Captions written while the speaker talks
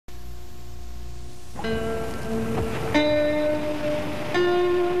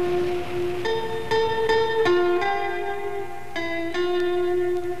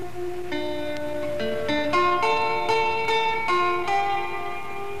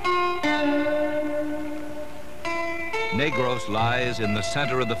Negros lies in the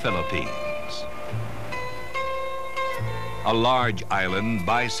center of the Philippines. A large island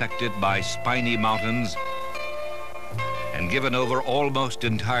bisected by spiny mountains and given over almost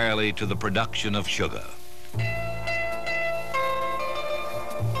entirely to the production of sugar.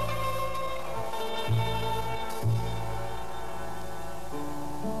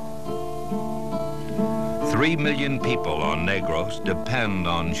 Three million people on Negros depend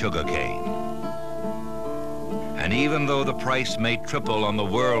on sugarcane. And even though the price may triple on the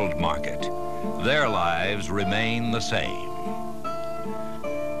world market, their lives remain the same.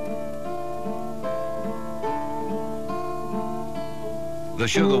 The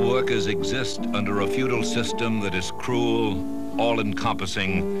sugar workers exist under a feudal system that is cruel,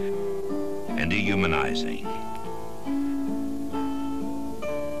 all-encompassing, and dehumanizing.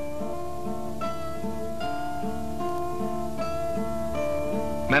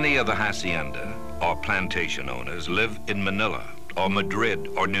 Many of the hacienda, or plantation owners, live in Manila, or Madrid,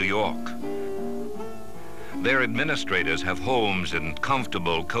 or New York. Their administrators have homes in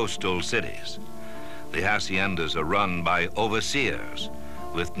comfortable coastal cities. The haciendas are run by overseers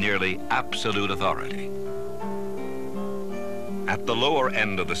with nearly absolute authority. At the lower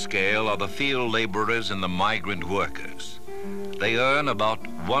end of the scale are the field laborers and the migrant workers. They earn about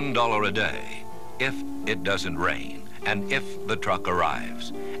 $1 a day if it doesn't rain, and if the truck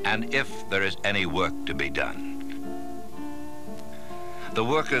arrives, and if there is any work to be done. The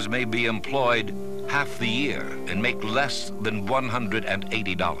workers may be employed half the year and make less than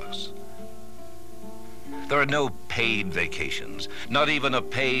 $180. There are no paid vacations, not even a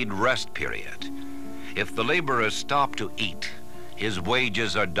paid rest period. If the laborers stop to eat, his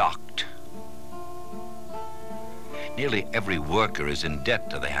wages are docked. Nearly every worker is in debt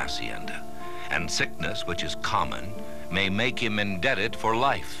to the hacienda, and sickness, which is common, may make him indebted for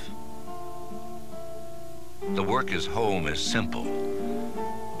life. The worker's home is simple,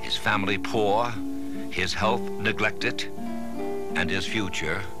 his family poor, his health neglected, and his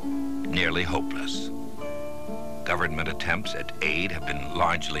future nearly hopeless. Government attempts at aid have been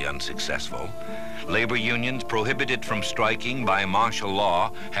largely unsuccessful. Labor unions prohibited from striking by martial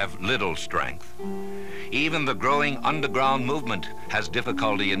law have little strength. Even the growing underground movement has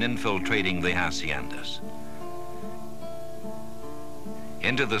difficulty in infiltrating the haciendas.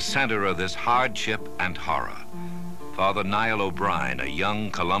 Into the center of this hardship and horror, Father Niall O'Brien, a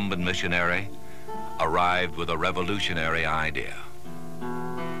young Columban missionary, arrived with a revolutionary idea.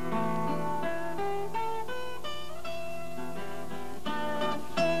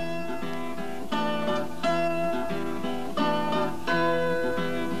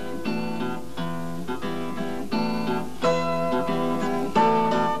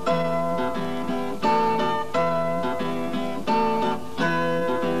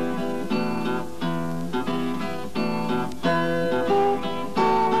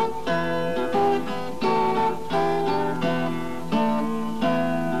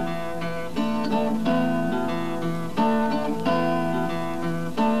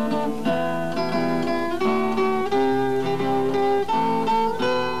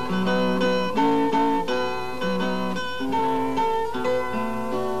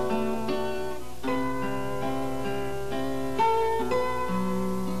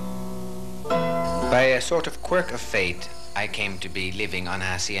 By a sort of quirk of fate, I came to be living on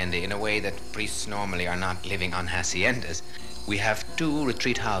hacienda in a way that priests normally are not living on haciendas. We have two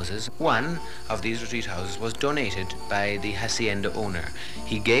retreat houses. One of these retreat houses was donated by the hacienda owner.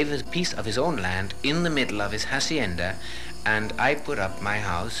 He gave a piece of his own land in the middle of his hacienda, and I put up my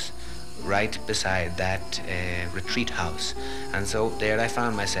house right beside that retreat house. And so there I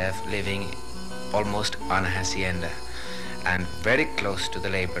found myself living almost on a hacienda and very close to the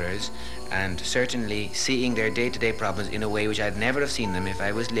laborers, and certainly seeing their day-to-day problems in a way which I'd never have seen them if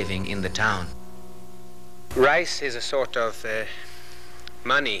I was living in the town. Rice is a sort of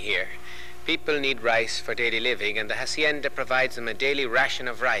money here. People need rice for daily living, and the hacienda provides them a daily ration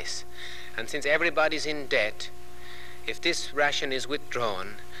of rice. And since everybody's in debt, if this ration is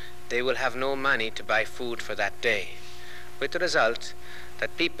withdrawn, they will have no money to buy food for that day, with the result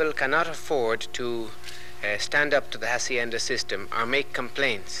that people cannot afford to stand up to the hacienda system or make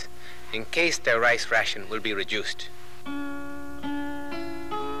complaints in case their rice ration will be reduced.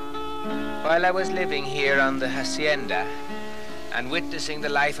 While I was living here on the hacienda and witnessing the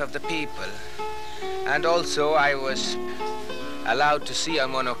life of the people, and also I was allowed to see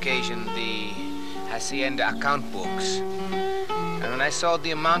on one occasion the hacienda account books, and when I saw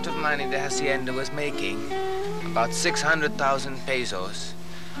the amount of money the hacienda was making, about 600,000 pesos,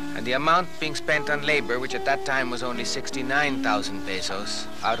 and the amount being spent on labor, which at that time was only 69,000 pesos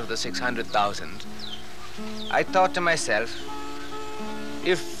out of the 600,000, I thought to myself,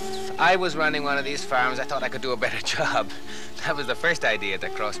 if I was running one of these farms, I thought I could do a better job. That was the first idea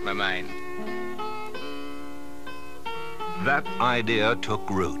that crossed my mind. That idea took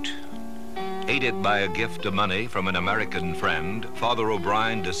root. Aided by a gift of money from an American friend, Father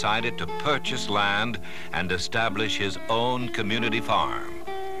O'Brien decided to purchase land and establish his own community farm,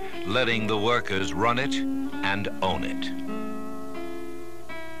 letting the workers run it and own it.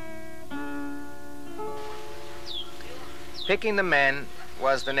 Picking the men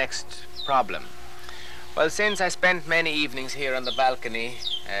was the next problem. Well, since I spent many evenings here on the balcony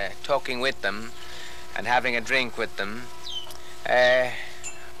talking with them and having a drink with them,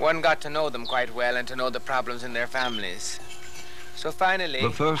 one got to know them quite well and to know the problems in their families. So finally...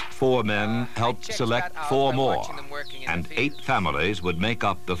 The first 4 men helped select 4 more, and 8 families would make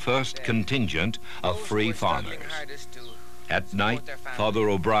up the first contingent of free farmers. At night, Father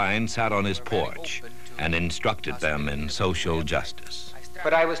O'Brien sat on his porch and instructed them in social justice.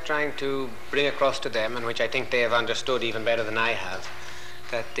 What I was trying to bring across to them, and which I think they have understood even better than I have,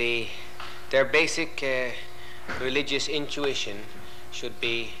 that their basic religious intuition should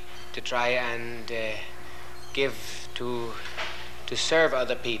be to try and give to serve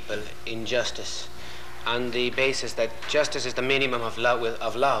other people in justice, on the basis that justice is the minimum of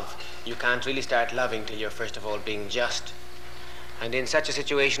love. You can't really start loving till you're first of all being just. And in such a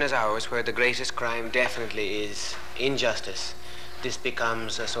situation as ours, where the greatest crime definitely is injustice, this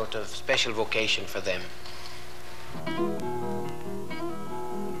becomes a sort of special vocation for them.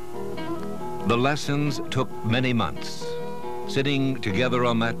 The lessons took many months. Sitting together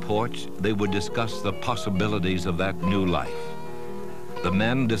on that porch, they would discuss the possibilities of that new life. The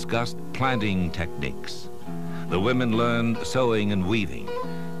men discussed planting techniques. The women learned sewing and weaving,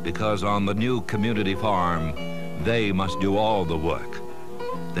 because on the new community farm, they must do all the work.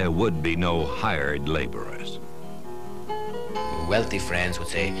 There would be no hired laborers. Wealthy friends would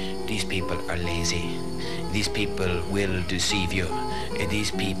say, these people are lazy. These people will deceive you.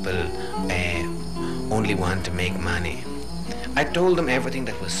 These people only want to make money. I told them everything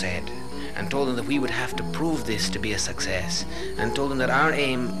that was said, and told them that we would have to prove this to be a success, and told them that our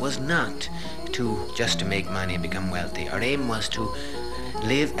aim was not just to make money and become wealthy. Our aim was to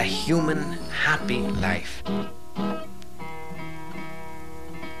live a human, happy life.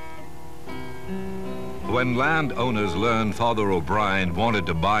 When landowners learned Father O'Brien wanted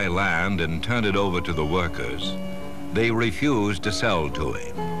to buy land and turn it over to the workers, they refused to sell to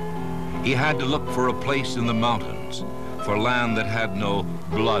him. He had to look for a place in the mountains, for land that had no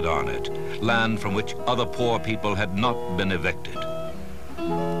blood on it, land from which other poor people had not been evicted.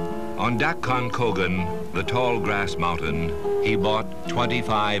 On Dakon Kogan, the tall grass mountain, he bought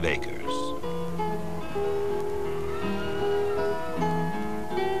 25 acres.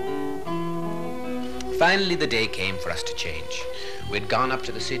 Finally, the day came for us to change. We'd gone up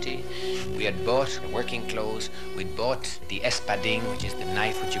to the city, we had bought working clothes, we'd bought the espading, which is the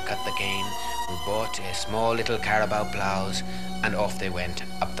knife which you cut the cane, we bought small little carabao plows, and off they went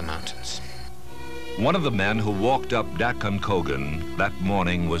up the mountains. One of the men who walked up Dakon Kogan that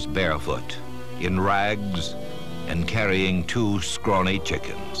morning was barefoot, in rags, and carrying 2 scrawny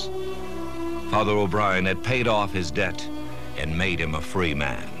chickens. Father O'Brien had paid off his debt and made him a free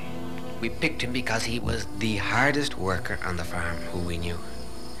man. We picked him because he was the hardest worker on the farm who we knew.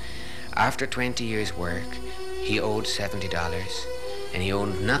 After 20 years' work, he owed $70, and he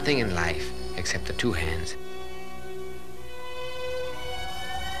owned nothing in life except the 2 hens.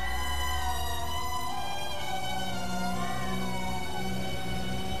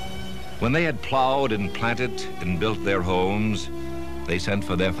 When they had plowed and planted and built their homes, they sent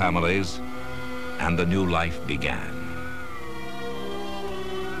for their families, and the new life began.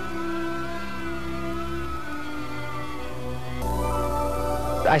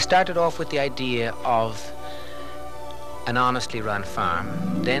 I started off with the idea of an honestly run farm.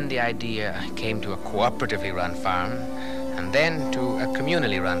 Then the idea came to a cooperatively run farm, and then to a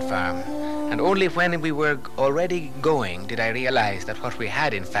communally run farm. And only when we were already going did I realize that what we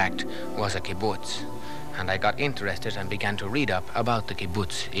had, in fact, was a kibbutz. And I got interested and began to read up about the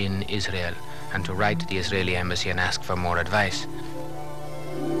kibbutz in Israel and to write to the Israeli embassy and ask for more advice.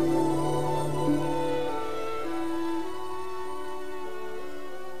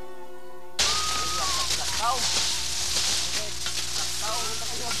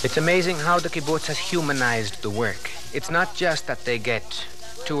 It's amazing how the kibbutz has humanized the work. It's not just that they get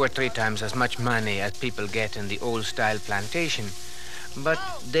 2 or 3 times as much money as people get in the old-style plantation, but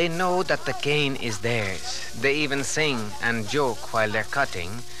they know that the cane is theirs. They even sing and joke while they're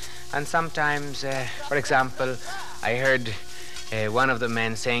cutting. And sometimes, for example, I heard one of the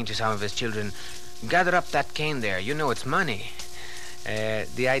men saying to some of his children, gather up that cane there. You know it's money.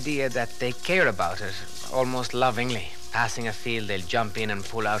 The idea that they care about it, almost lovingly. Passing a field, they'll jump in and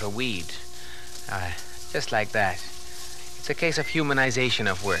pull out a weed. Just like that. It's a case of humanization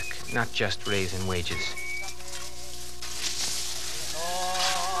of work, not just raising wages.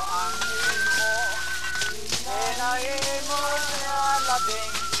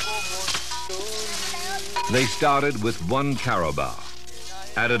 They started with one carabao,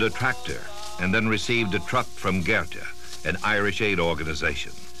 added a tractor, and then received a truck from Goethe, an Irish aid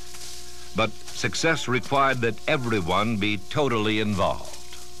organization. But success required that everyone be totally involved.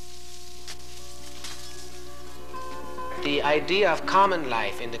 The idea of common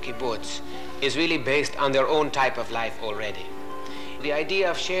life in the kibbutz is really based on their own type of life already. The idea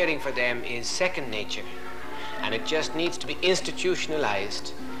of sharing for them is second nature, and it just needs to be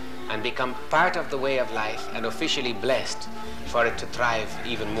institutionalized and become part of the way of life and officially blessed for it to thrive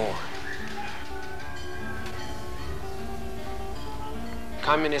even more.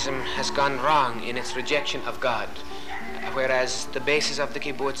 Communism has gone wrong in its rejection of God, whereas the basis of the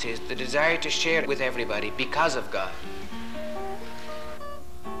kibbutz is the desire to share with everybody because of God.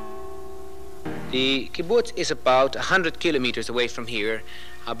 The kibbutz is about 100 kilometers away from here,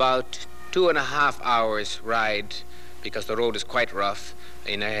 about 2.5 hours ride, because the road is quite rough,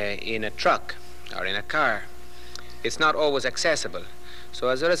 in a truck or in a car. It's not always accessible, so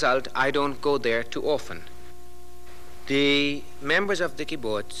as a result, I don't go there too often. The members of the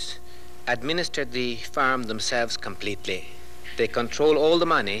kibbutz administer the farm themselves completely. They control all the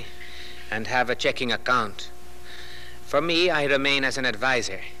money and have a checking account. For me, I remain as an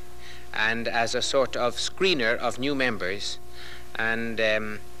advisor and as a sort of screener of new members, and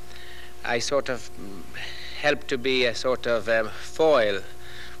I sort of help to be a sort of foil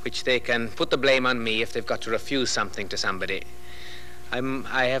which they can put the blame on me if they've got to refuse something to somebody.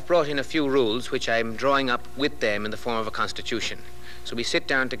 I have brought in a few rules which I'm drawing up with them in the form of a constitution. So we sit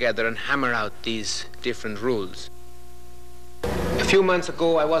down together and hammer out these different rules. A few months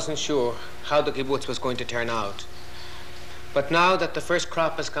ago, I wasn't sure how the kibbutz was going to turn out. But now that the first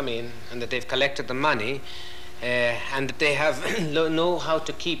crop has come in and that they've collected the money and that they know how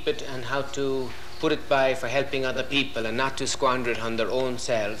to keep it and how to put it by for helping other people and not to squander it on their own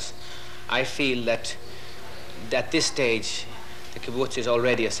selves, I feel that at this stage, the kibbutz is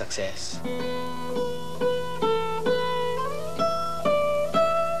already a success.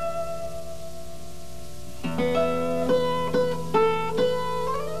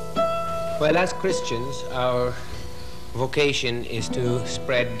 Well, as Christians, our vocation is to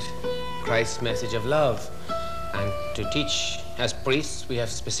spread Christ's message of love and to teach. As priests, we have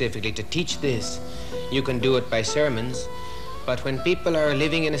specifically to teach this. You can do it by sermons, but when people are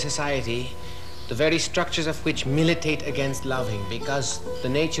living in a society, the very structures of which militate against loving, because the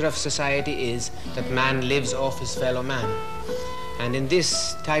nature of society is that man lives off his fellow man. And in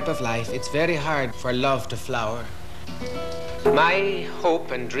this type of life, it's very hard for love to flower. My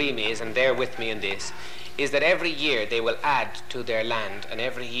hope and dream is, and they're with me in this, is that every year they will add to their land, and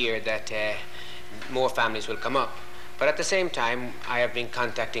every year that more families will come up. But at the same time, I have been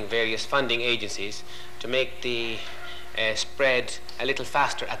contacting various funding agencies to make the spread a little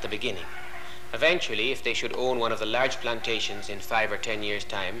faster at the beginning. Eventually, if they should own one of the large plantations in 5 or 10 years'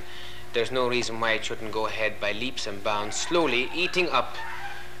 time, there's no reason why it shouldn't go ahead by leaps and bounds, slowly eating up,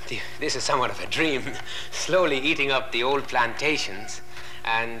 this is somewhat of a dream, slowly eating up the old plantations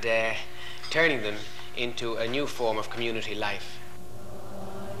and turning them into a new form of community life.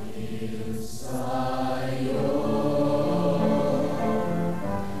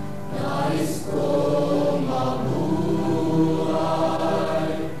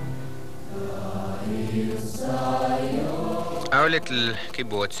 Our little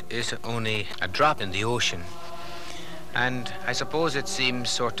kibbutz is only a drop in the ocean, and I suppose it seems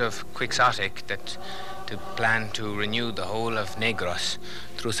sort of quixotic that to plan to renew the whole of Negros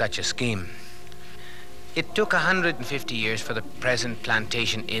through such a scheme. It took 150 years for the present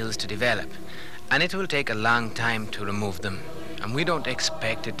plantation ills to develop, and it will take a long time to remove them, and we don't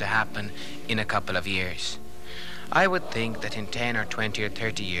expect it to happen in a couple of years. I would think that in 10 or 20 or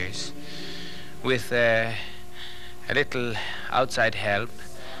 30 years, with a little outside help,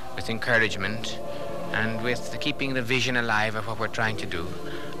 with encouragement, and with keeping the vision alive of what we're trying to do,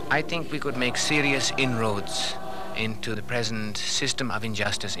 I think we could make serious inroads into the present system of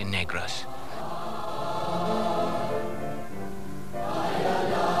injustice in Negros.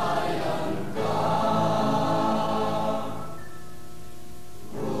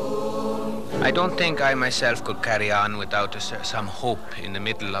 I don't think I myself could carry on without some hope in the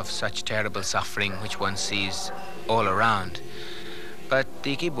middle of such terrible suffering which one sees all around. But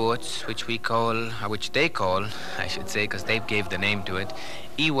the kibbutz, which they call, I should say, because they gave the name to it,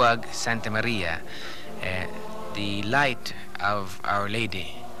 Iwag Santa Maria, the light of Our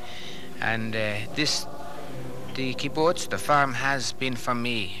Lady. And the kibbutz, the farm, has been for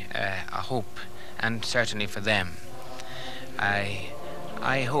me a hope, and certainly for them.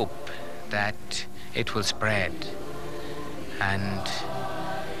 I hope that it will spread and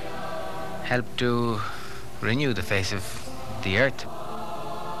help to renew the face of the earth.